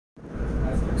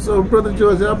So, Brother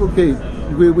Jorge Applegate,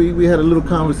 we had a little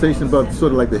conversation about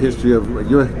sort of like the history of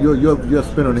your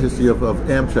spin on the history of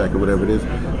Amtrak or whatever it is.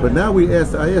 But now I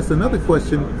asked another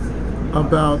question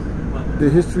about the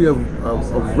history of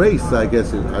race. I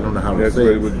guess I don't know how to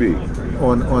say it would be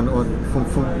on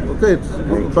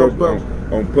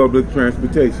public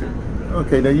transportation.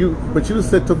 Okay, now you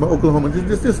said talk about Oklahoma.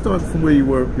 Just start from where you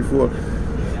were before.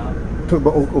 Talk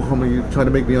about Oklahoma. You're trying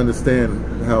to make me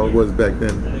understand how it was back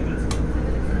then.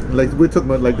 Like we're talking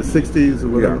about like the '60s or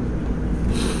whatever.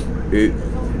 Yeah.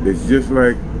 It's just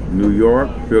like New York,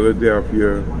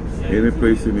 Philadelphia, any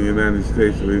place in the United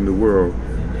States or in the world.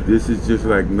 This is just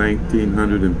like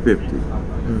 1950.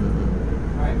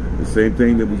 Mm-hmm. The same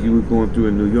thing that you were going through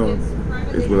in New York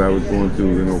is what I was going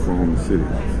through in Oklahoma City.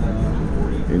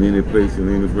 In any place and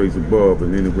any place above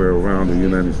and anywhere around the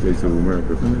United States of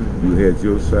America, you had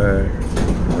your side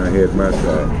and I had my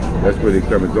side. That's where they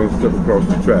come and don't step across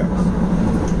the tracks.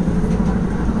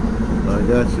 I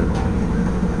got you.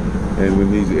 And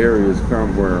when these areas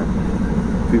come where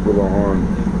people are on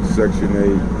Section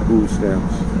 8 food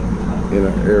stamps in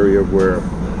an area where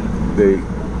they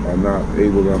are not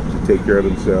able to take care of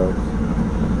themselves,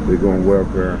 they go on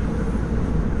welfare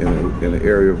in an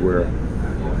area where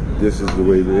this is the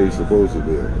way they're supposed to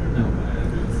live.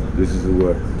 This is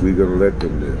what we're going to let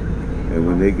them live. And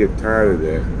when they get tired of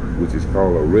that, which is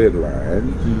called a red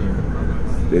line,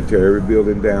 they tear every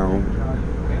building down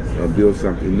and build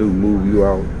something new, move you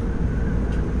out.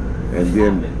 And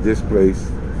then this place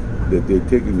that they're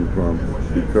taking you from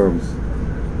becomes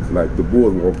like the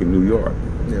boardwalk in New York.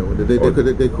 Yeah, well, they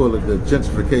call it the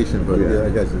gentrification, but yeah I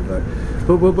guess it's like.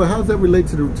 But how does that relate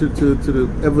to the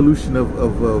evolution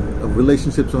of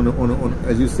relationships on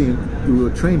as you see through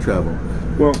train travel?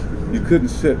 Well, you couldn't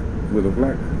sit with a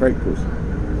white person.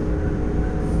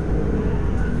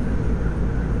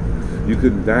 You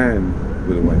couldn't dine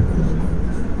with a white person.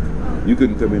 You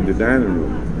couldn't come in the dining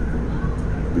room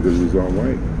because it was all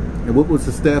white. And what was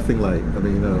the staffing like? I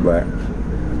mean, black.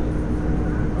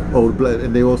 Oh, black,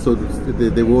 and they were also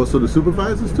the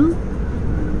supervisors too.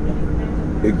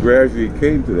 It gradually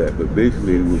came to that, but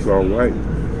basically it was all white.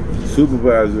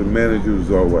 Supervisor and manager was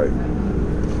all white.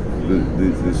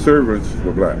 The servants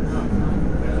were black.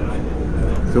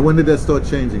 So when did that start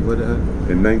changing? What?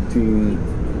 In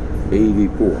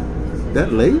 1984.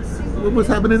 That late? What was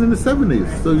happening in the 70s?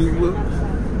 So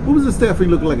what was the staffing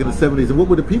looking like in the 70s, and what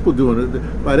were the people doing?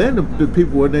 By then, the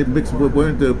people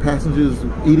weren't the passengers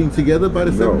eating together by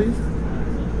the 70s?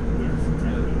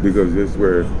 Because that's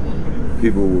where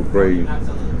people would bring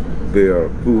their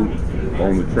food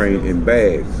on the train in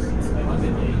bags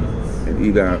and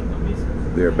eat out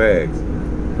their bags.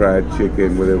 Fried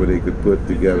chicken, whatever they could put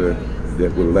together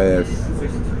that would last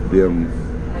them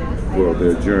for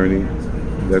their journey.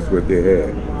 That's what they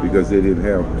had, because they didn't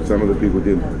have, some of the people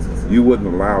didn't, you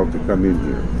wasn't allowed to come in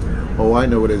here. Oh, I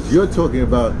know what it is. You're talking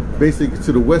about basically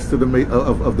to the west of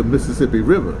the Mississippi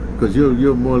River, because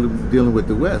you're more dealing with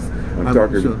the west. I'm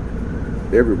talking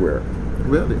everywhere.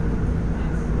 Really?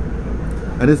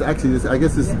 And it's actually, I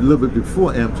guess it's a little bit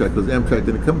before Amtrak, because Amtrak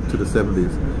didn't come to the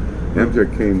 70s.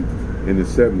 Amtrak came in the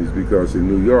 70s because in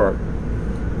New York,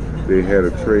 they had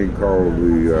a train called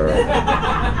the,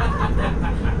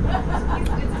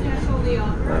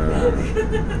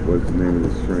 what's the name of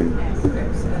this train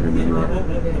in New York?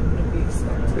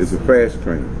 It's a fast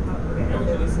train.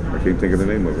 I can't think of the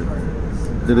name of it.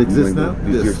 Did it exist now?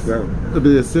 It exists now.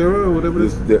 The Sarah or whatever it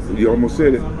is? You almost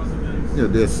said it. Yeah,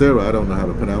 the Sarah. I don't know how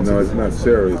to pronounce it. No, it's not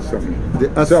Sarah. It's something.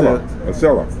 Acela.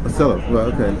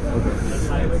 Well, okay.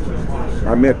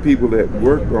 I met people that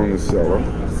worked on the Acela.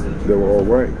 They were all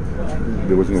white.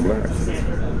 There was no blacks.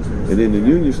 And then the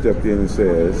union stepped in and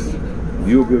says,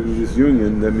 you'll go to this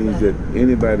union, that means that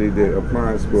anybody that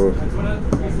applies for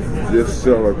this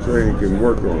Acela train can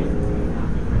work on it.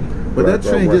 But that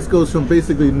train just goes from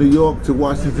basically New York to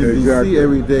Washington, D.C.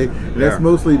 every day. And that's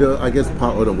mostly the, I guess,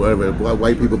 or whatever,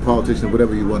 white people, politicians,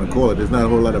 whatever you want to call it. There's not a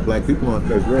whole lot of black people on,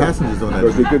 passengers on that.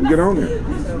 Because they couldn't get on there.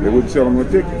 They wouldn't sell them a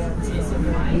ticket.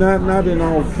 Not in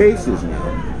all cases now.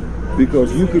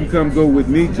 Because you can come go with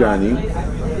me, Johnny,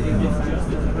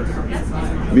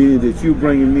 meaning that you're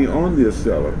bringing me on this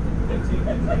Acela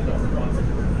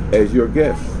as your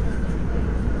guest.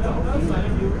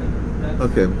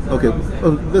 Okay.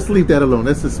 Let's leave that alone.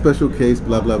 That's a special case,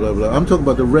 blah, blah, blah, blah. I'm talking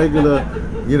about the regular,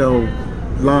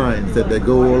 lines that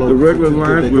go all over. The regular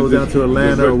lines that go down to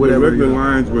Atlanta or whatever. The regular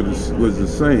lines was the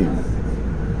same.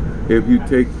 If you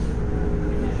take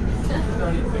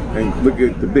and look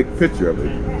at the big picture of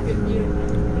it,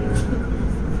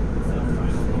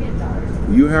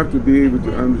 you have to be able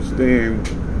to understand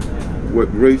what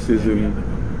racism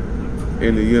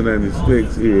in the United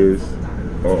States is,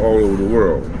 or all over the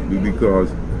world,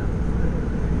 because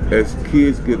as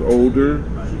kids get older,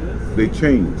 they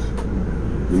change.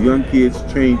 The young kids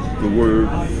change the word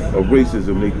of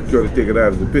racism. They try to take it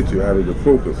out of the picture, out of the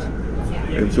focus.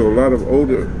 And so a lot of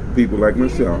older people like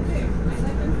myself,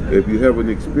 if you haven't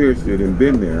experienced it and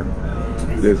been there,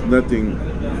 there's nothing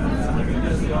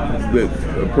that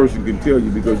a person can tell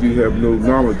you because you have no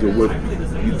knowledge of what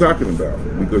you're talking about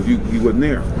because you wasn't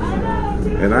there.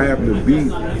 And I happen to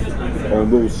be on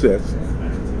those sets,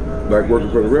 like working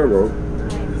for the railroad,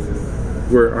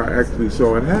 where I actually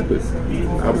saw it happen.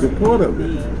 I was a part of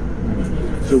it.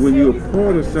 So when you're a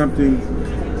part of something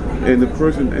and the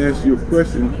person asks you a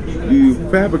question, do you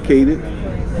fabricate it?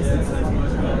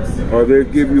 Or they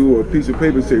give you a piece of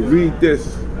paper and say, read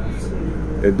this,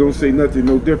 and don't say nothing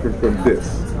no different from this.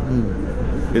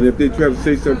 And if they try to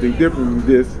say something different from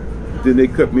this, then they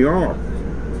cut me off.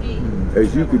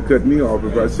 As you could cut me off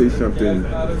if I say something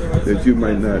that you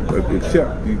might not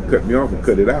accept. You cut me off and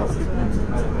cut it out.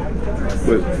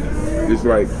 But it's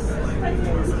like,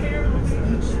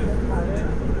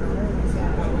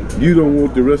 you don't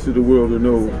want the rest of the world to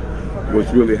know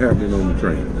what's really happening on the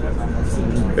train.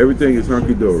 Everything is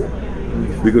hunky-dory,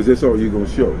 because that's all you're going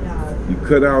to show. You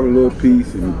cut out a little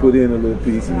piece, and you put in a little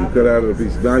piece, and you cut out a little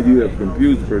piece. Now you have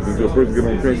confused the person, so a person gets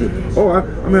on the train and says, oh,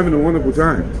 I'm having a wonderful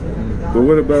time. But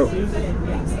what about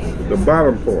the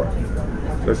bottom part?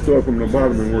 Let's start from the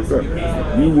bottom and work up.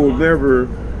 You will never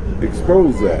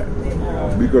expose that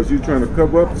because you're trying to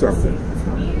cover up something.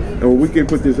 And we can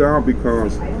put this out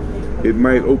because it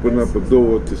might open up a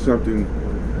door to something,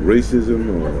 racism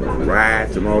or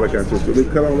riots and all that kind of stuff. So they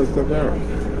cut all that stuff out.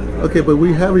 Okay, but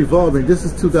we have evolved, and this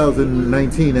is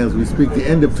 2019 as we speak, the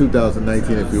end of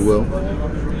 2019, if you will.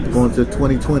 Going to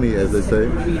 2020, as they say.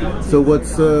 So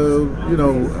what's, you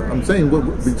know, I'm saying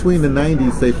between the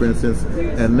 90s, say for instance,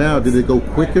 and now, did it go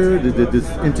quicker? Did this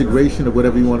integration or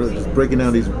whatever you want to, just breaking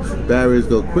down these barriers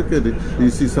go quicker? Did you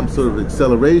see some sort of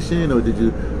acceleration, or did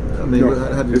you, I mean, no,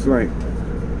 how did it's like,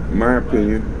 in my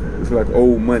opinion, it's like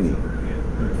old money.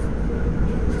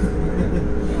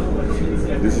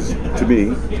 This is, to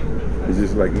me, it's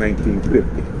just like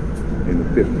 1950 in the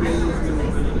 50s.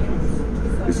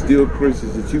 There's still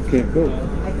places that you can't go.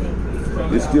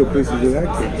 There's still places that I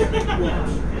can't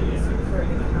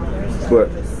go. But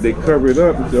they cover it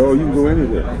up and say, oh, you can go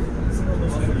anywhere.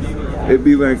 It'd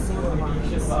be like,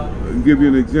 I'll give you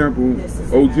an example,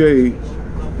 OJ,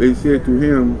 they said to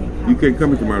him, you can't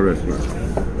come into my restaurant.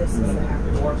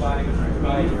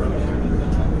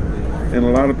 And a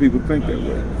lot of people think that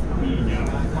way.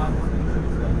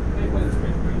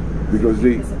 Because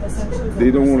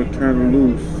they don't want to turn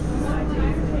loose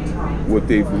what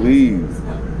they believe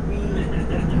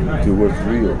to what's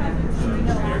real.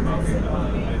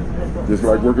 Just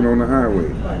like working on the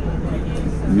highway.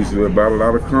 You see about a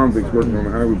lot of convicts working on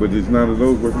the highway, but there's none of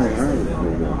those working on the highway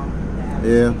no more.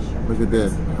 Yeah, look at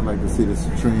that. I like to see this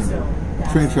train.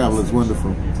 Train travel is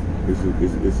wonderful. It's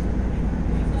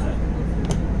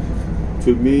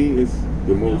to me, it's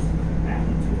the most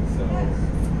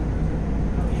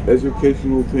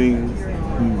educational thing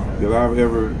that I've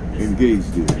ever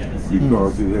engaged in,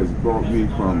 because it has brought me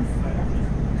from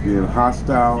being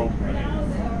hostile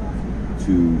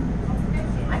to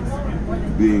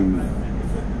being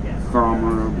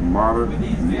calmer, moderate, a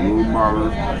little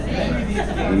moderate,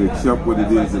 and accept what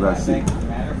it is that I see.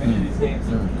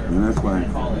 And that's why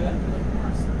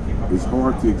it's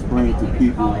hard to explain to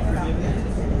people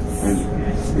and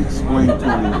explain to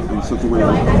them in such a way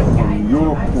from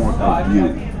your point of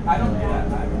view.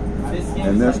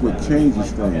 And that's what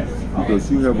changes things,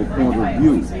 because you have a point of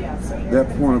view. That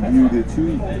point of view that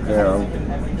you have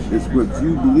is what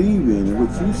you believe in and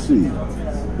what you see.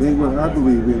 It ain't what I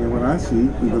believe in and what I see,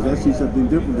 because I see something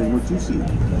different than what you see.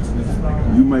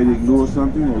 You might ignore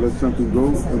something or let something go,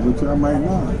 which I might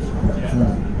not.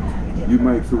 You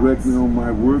might correct me on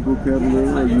my word vocabulary,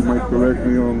 or you might correct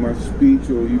me on my speech,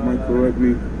 or you might correct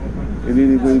me in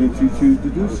any way that you choose to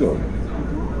do so.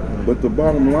 But the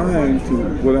bottom line to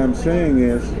what I'm saying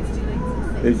is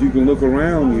you can look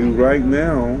around you right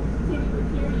now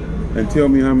and tell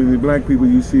me how many black people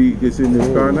you see that's in this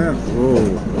car now.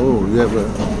 Oh, you have a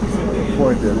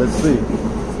point there. Let's see.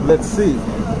 Let's see.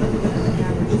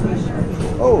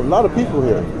 Oh, a lot of people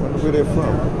here. I wonder where they're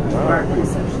from. Black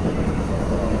people.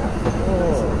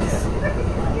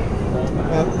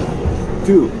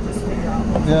 Two.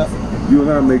 Yeah. You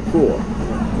and I make four.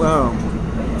 Wow.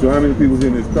 So how many people's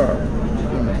in this car?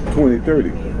 20, 30.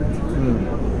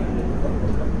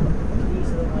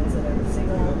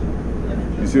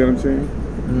 You see what I'm saying?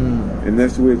 And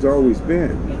that's the way it's always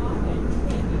been.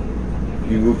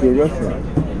 You go to a restaurant.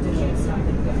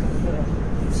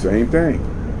 Same thing.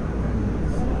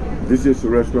 This is just a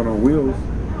restaurant on wheels.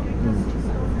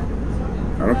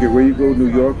 I don't care where you go, New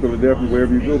York, Philadelphia,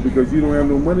 wherever you go, because you don't have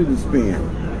no money to spend.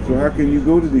 So how can you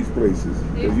go to these places?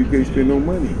 Because you can't spend no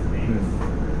money.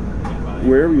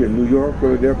 Wherever you're in, New York,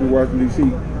 Philadelphia, Washington,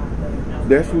 D.C.,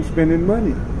 that's who's spending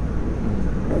money.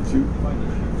 Not you.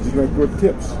 Just like for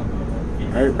tips.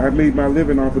 I made my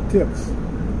living off of tips.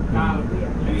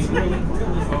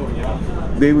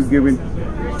 They was giving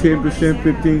 10%,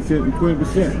 15 cents, and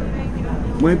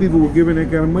 20%. White people were giving that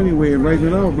kind of money away and writing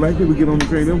it off. Black people get on the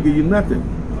train, they don't give you nothing.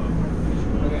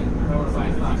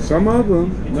 Some of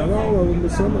them, not all of them,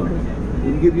 but some of them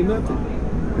will give you nothing.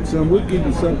 And some will give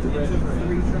you something.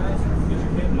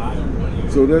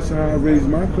 So that's how I raised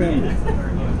my family.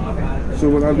 So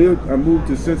when I moved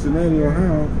to Cincinnati,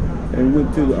 Ohio, and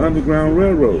went to the Underground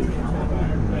Railroad.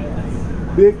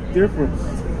 Big difference.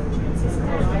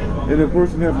 And if a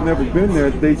person has never been there,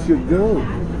 they should go.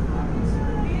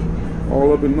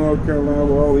 All up in North Carolina,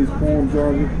 with all these farms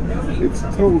on it, it's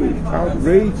totally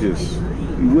outrageous.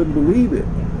 You wouldn't believe it.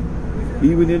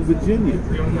 Even in Virginia,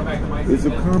 it's a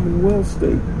Commonwealth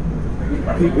state.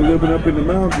 People living up in the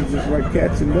mountains just like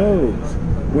cats and dogs.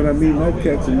 When I mean not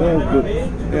cats and dogs, but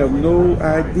have no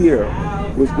idea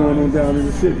what's going on down in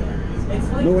the city.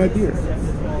 No idea.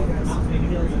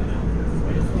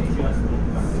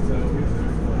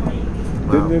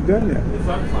 Wow. They've done that.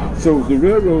 So the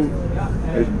railroad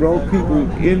has brought people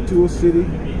into a city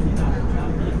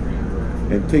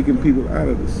and taken people out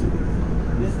of the city.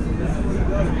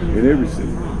 In every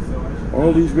city.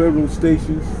 All these railroad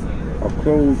stations are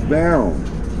closed down.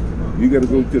 You got to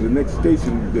go to the next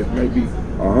station that might be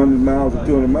 100 miles or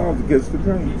 200 miles to catch the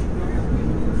train.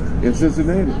 In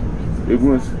Cincinnati, it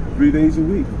runs 3 days a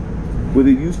week. But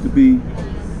it used to be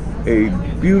a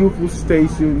beautiful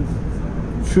station.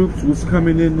 Troops was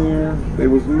coming in there. They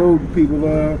was loading people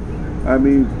up. I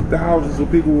mean, thousands of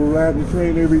people were riding the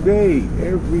train every day.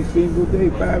 Every single day,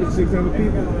 500 and 600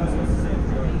 people.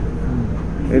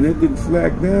 And it didn't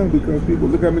slack down because people,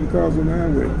 look how many cars on the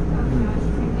highway.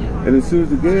 And as soon as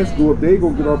the gas go up, they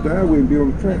gonna get off the highway and be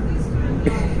on the train.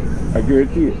 I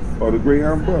guarantee it. Or the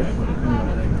Greyhound bus.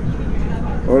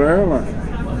 Or the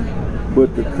airline.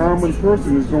 But the common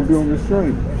person is gonna be on this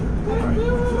train.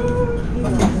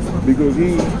 Because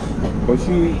he or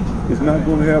she is not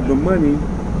gonna have the money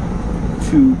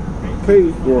to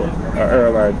pay for an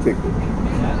airline ticket.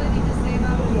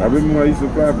 I remember I used to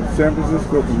fly from San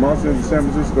Francisco, from Los Angeles to San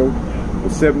Francisco for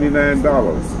 $79,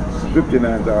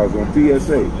 $59 on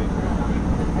PSA.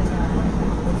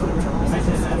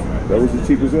 That was the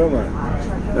cheapest airline.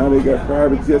 Now they got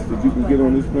private jets that you can get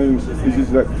on this plane. It's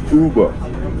just like Uber,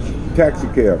 taxi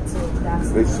cab.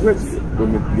 They switched it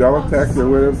from the yellow taxi or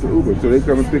whatever to Uber. So they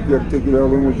come and pick you up, take you out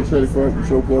with your credit card and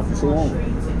so forth and so on.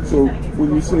 So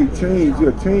when you say change,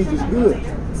 yeah, change is good.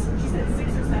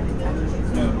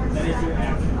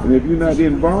 And if you're not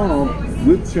involved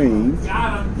with change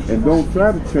and don't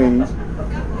try to change,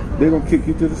 they're going to kick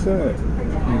you to the side.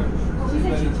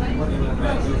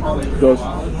 Because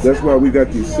that's why we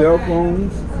got these cell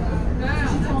phones.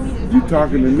 You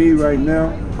talking to me right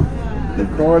now,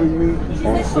 recording me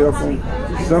on a cell phone.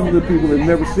 Some of the people have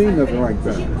never seen nothing like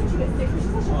that.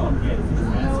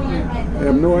 They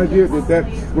have no idea that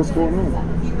that's what's going on.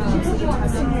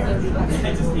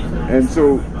 And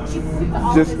so,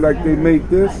 just like they make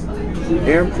this,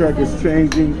 Amtrak is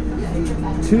changing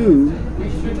to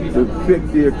fit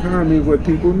the economy what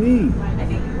people need.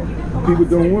 People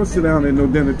don't want to sit down at no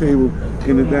dinner table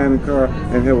in the dining car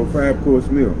and have a 5-course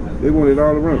meal. They want it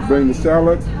all around. Bring the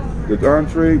salad, the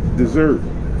entree, dessert.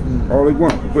 All they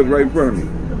want. Put it right in front of me.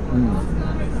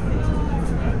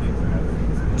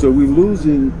 So we're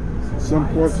losing some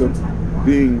parts of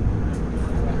being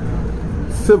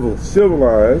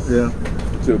civilized,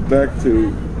 to back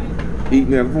to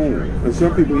eating at home. And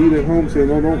some people eat at home saying,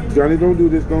 "No, Johnny, don't do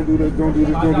this, don't do that, don't do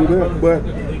this, don't do that." But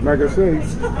like I say,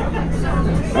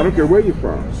 I don't care where you're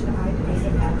from.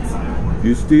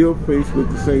 You're still faced with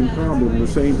the same problem, the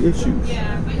same issues.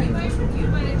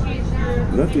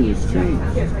 Nothing has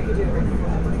changed.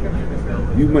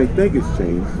 You might think it's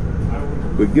changed,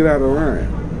 but get out of line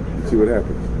and see what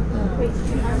happens.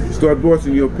 Start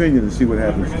voicing your opinion and see what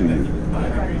happens to you.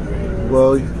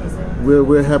 Well,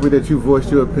 we're happy that you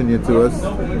voiced your opinion to us.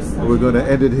 We're going to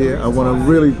end it here. I want to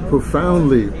really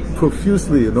profoundly,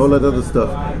 profusely, and all that other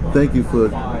stuff, thank you for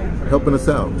helping us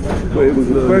out. Well, it was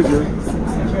a pleasure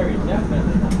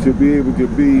to be able to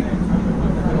be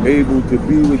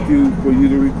with you, for you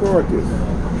to record this,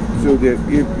 so that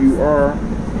if you are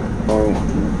on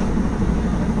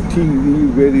TV,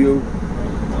 radio,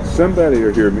 somebody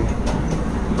will hear me.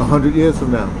 100 years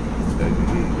from now.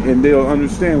 And they'll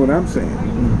understand what I'm saying.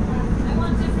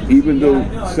 Even though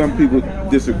some people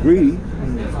disagree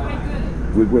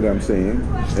with what I'm saying,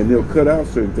 and they'll cut out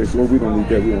certain things. Well, we don't need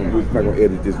that. We're not going to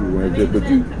edit this. We won't edit that. But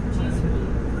you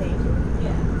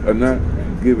are not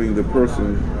giving the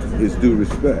person his due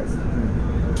respect.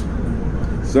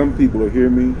 Some people will hear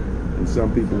me, and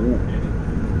some people won't.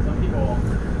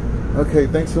 Okay,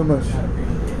 thanks so much.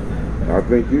 I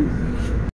thank you.